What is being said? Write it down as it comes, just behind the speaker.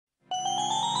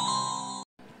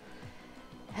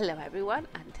Hello everyone,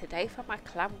 and today for my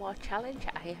Clan War challenge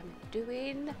I am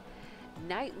doing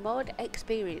Night Mode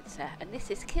Experiencer, and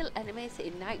this is kill enemies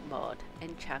in Night Mode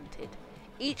Enchanted.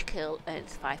 Each kill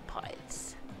earns 5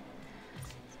 points.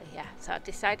 So yeah, so I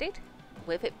decided,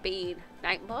 with it being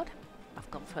Night Mode,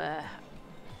 I've gone for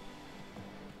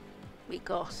me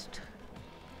Ghost,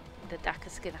 the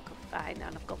darkest skin I could find,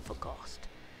 and I've gone for Ghost.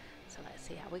 So let's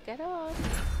see how we get on.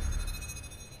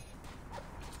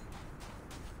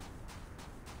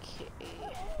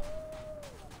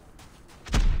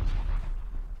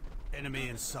 Enemy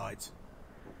in sight.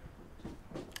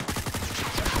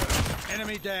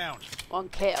 Enemy down. 1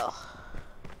 kill.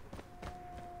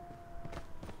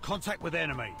 Contact with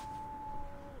enemy.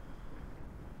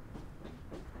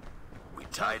 We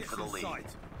tied for the lead.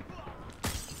 Sight.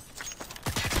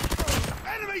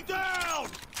 Enemy down!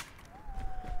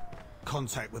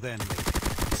 Contact with enemy.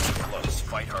 Too close.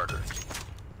 Fight harder.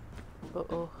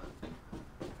 Uh-oh.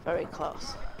 Very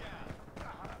close.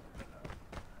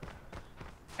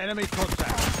 Enemy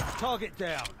contact. Target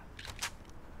down.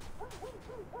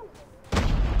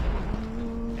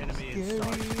 Enemy in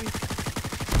sight.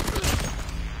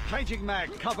 Changing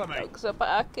mag. Cover me. Dogs are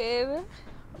back in.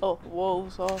 Oh,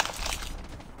 wolves off.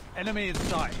 Enemy in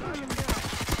sight.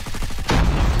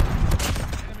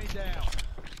 Enemy down.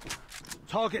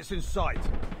 Targets in sight.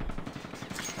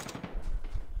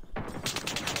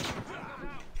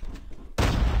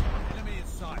 Enemy in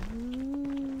sight.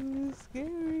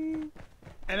 Scary.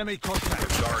 Enemy contact.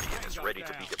 The Guardian is ready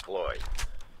to be deployed.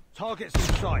 Targets in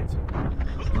sight.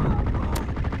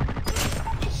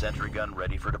 Sentry gun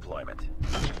ready for deployment.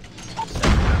 Sentry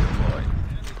gun deployed.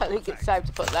 I think it's time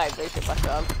to put that vision back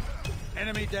on.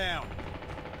 Enemy down.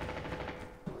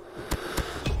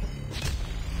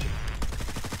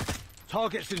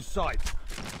 Targets in sight.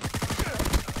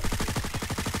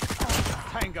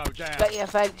 Tango down. Got you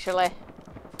eventually.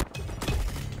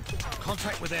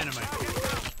 Contact with enemy.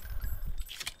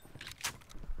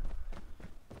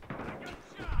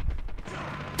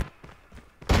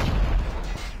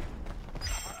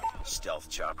 Stealth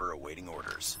chopper awaiting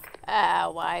orders. Ah,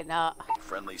 why not?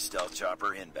 Friendly stealth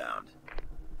chopper inbound.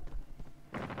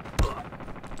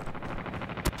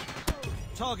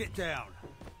 Target down.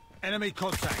 Enemy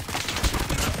contact.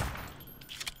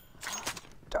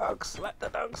 Dogs, let the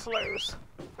dogs loose.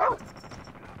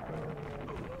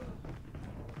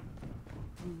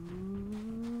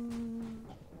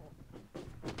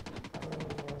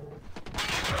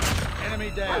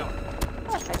 Enemy down.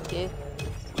 Oh, thank you.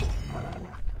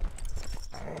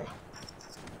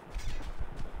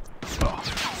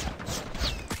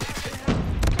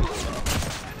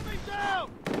 Enemy down.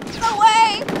 No way!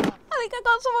 I think I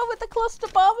got someone with the cluster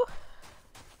bomb.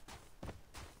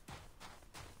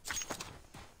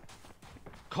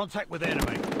 Contact with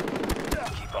enemy.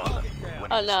 Keep on them.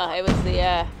 Oh no, it was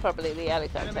the probably the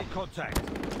helicopter. Enemy contact.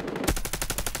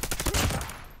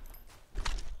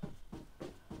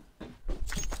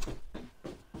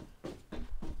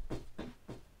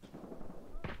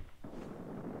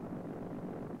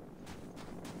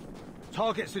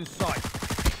 Targets in sight.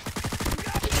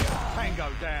 Tango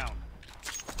down.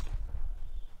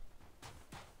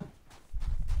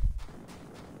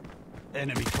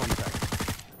 Enemy contact.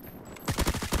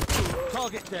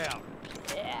 Target down.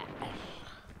 Yeah.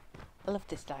 I love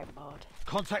this night mode.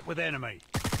 Contact with enemy.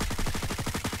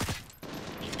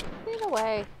 Either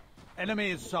way.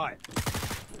 Enemy in sight.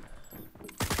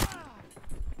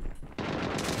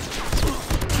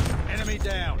 Enemy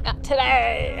down. Not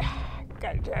today.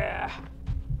 Gotcha.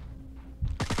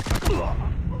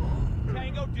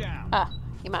 Tango down. Ah,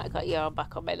 you might have got your own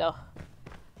back on me though.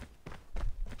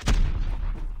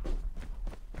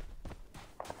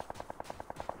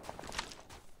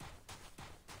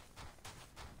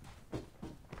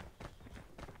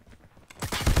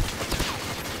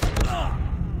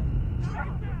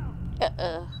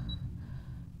 Have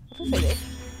we finished?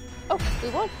 Oh, we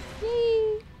won.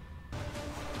 Yay!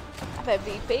 I'm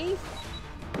MVP.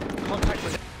 Contact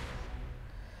with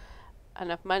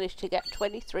And I've managed to get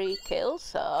 23 kills,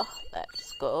 so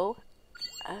let's go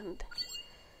and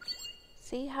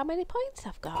see how many points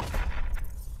I've got.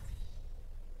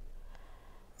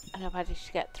 And I've managed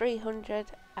to get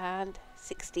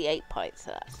 368 points,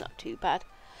 so that's not too bad.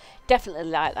 Definitely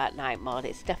like that night mode,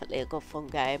 it's definitely a good fun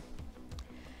game.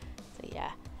 So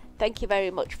yeah, thank you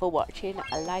very much for watching.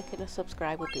 A like and a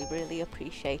subscribe would be really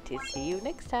appreciated. See you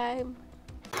next time.